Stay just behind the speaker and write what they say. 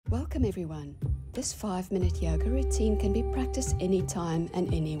Welcome everyone. This 5-minute yoga routine can be practiced anytime and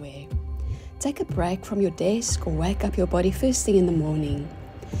anywhere. Take a break from your desk or wake up your body first thing in the morning.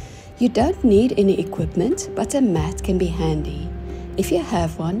 You don't need any equipment, but a mat can be handy. If you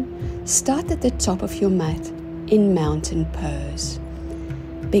have one, start at the top of your mat in mountain pose.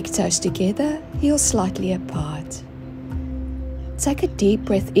 Big toes together, heels slightly apart. Take a deep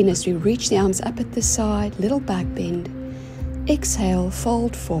breath in as we reach the arms up at the side, little back bend. Exhale,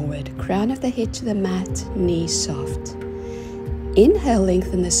 fold forward, crown of the head to the mat, knees soft. Inhale,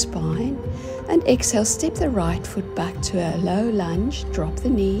 lengthen the spine, and exhale, step the right foot back to a low lunge, drop the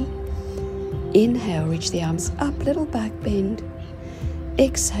knee. Inhale, reach the arms up, little back bend.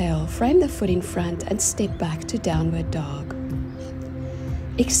 Exhale, frame the foot in front and step back to downward dog.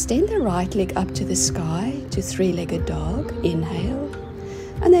 Extend the right leg up to the sky to three-legged dog. Inhale,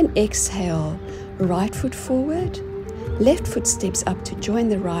 and then exhale, right foot forward. Left foot steps up to join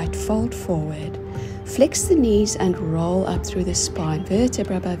the right, fold forward. Flex the knees and roll up through the spine,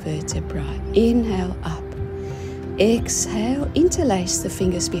 vertebra by vertebra. Inhale, up. Exhale, interlace the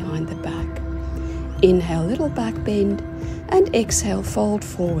fingers behind the back. Inhale, little back bend. And exhale, fold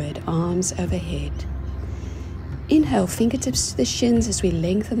forward, arms overhead. Inhale, fingertips to the shins as we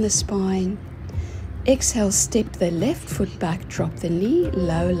lengthen the spine. Exhale, step the left foot back, drop the knee,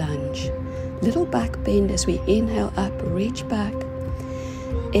 low lunge. Little back bend as we inhale up, reach back.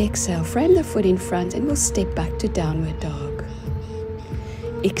 Exhale, frame the foot in front and we'll step back to downward dog.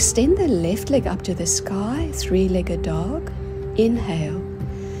 Extend the left leg up to the sky, three-legged dog. Inhale.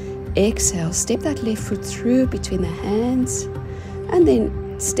 Exhale, step that left foot through between the hands and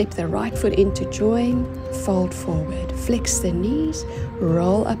then step the right foot in to join, fold forward. Flex the knees,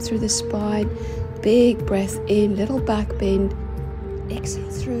 roll up through the spine. Big breath in, little back bend. Exhale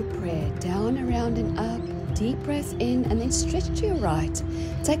through prayer, down, around and up. Deep breath in and then stretch to your right.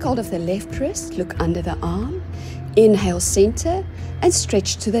 Take hold of the left wrist, look under the arm. Inhale, center and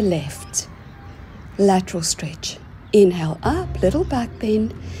stretch to the left. Lateral stretch. Inhale up, little back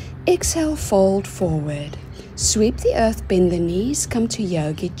bend. Exhale, fold forward. Sweep the earth, bend the knees, come to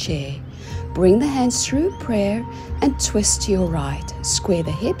yogi chair. Bring the hands through prayer and twist to your right. Square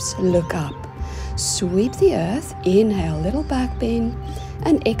the hips, look up. Sweep the earth, inhale, little back bend,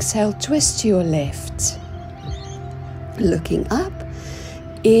 and exhale, twist to your left. Looking up,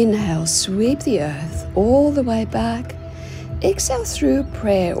 inhale, sweep the earth all the way back. Exhale through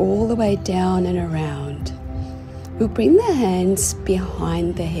prayer all the way down and around. We'll bring the hands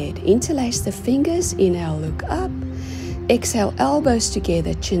behind the head. Interlace the fingers, inhale, look up. Exhale, elbows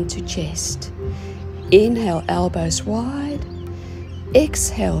together, chin to chest. Inhale, elbows wide.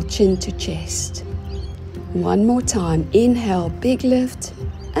 Exhale, chin to chest. One more time. Inhale, big lift,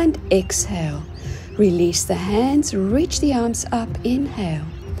 and exhale. Release the hands, reach the arms up. Inhale.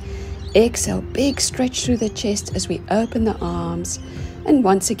 Exhale, big stretch through the chest as we open the arms. And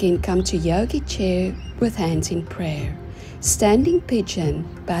once again, come to yogi chair with hands in prayer. Standing pigeon,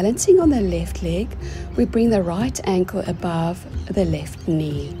 balancing on the left leg, we bring the right ankle above the left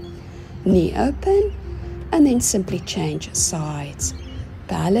knee. Knee open, and then simply change sides.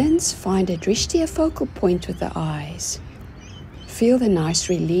 Balance, find a drishti, a focal point with the eyes. Feel the nice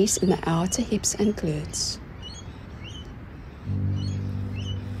release in the outer hips and glutes.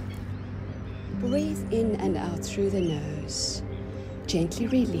 Breathe in and out through the nose. Gently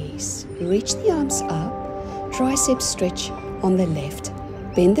release. Reach the arms up. Tricep stretch on the left.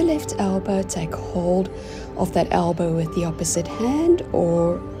 Bend the left elbow. Take hold of that elbow with the opposite hand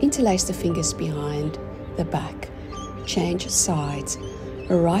or interlace the fingers behind the back. Change sides.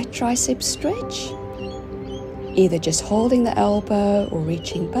 Right tricep stretch. Either just holding the elbow or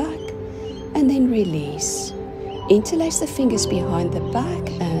reaching back. And then release. Interlace the fingers behind the back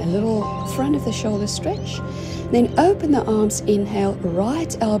and a little front of the shoulder stretch. Then open the arms, inhale,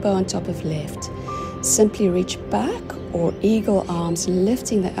 right elbow on top of left. Simply reach back or eagle arms,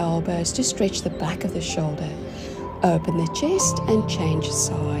 lifting the elbows to stretch the back of the shoulder. Open the chest and change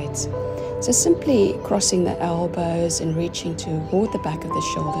sides. So simply crossing the elbows and reaching toward the back of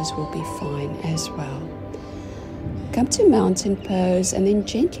the shoulders will be fine as well. Come to mountain pose and then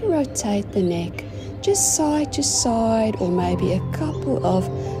gently rotate the neck just side to side, or maybe a couple of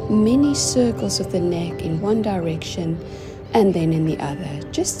mini circles of the neck in one direction and then in the other.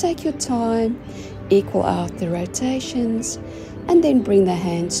 Just take your time, equal out the rotations, and then bring the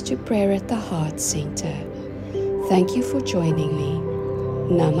hands to prayer at the heart center. Thank you for joining me.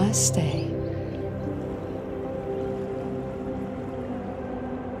 Namaste.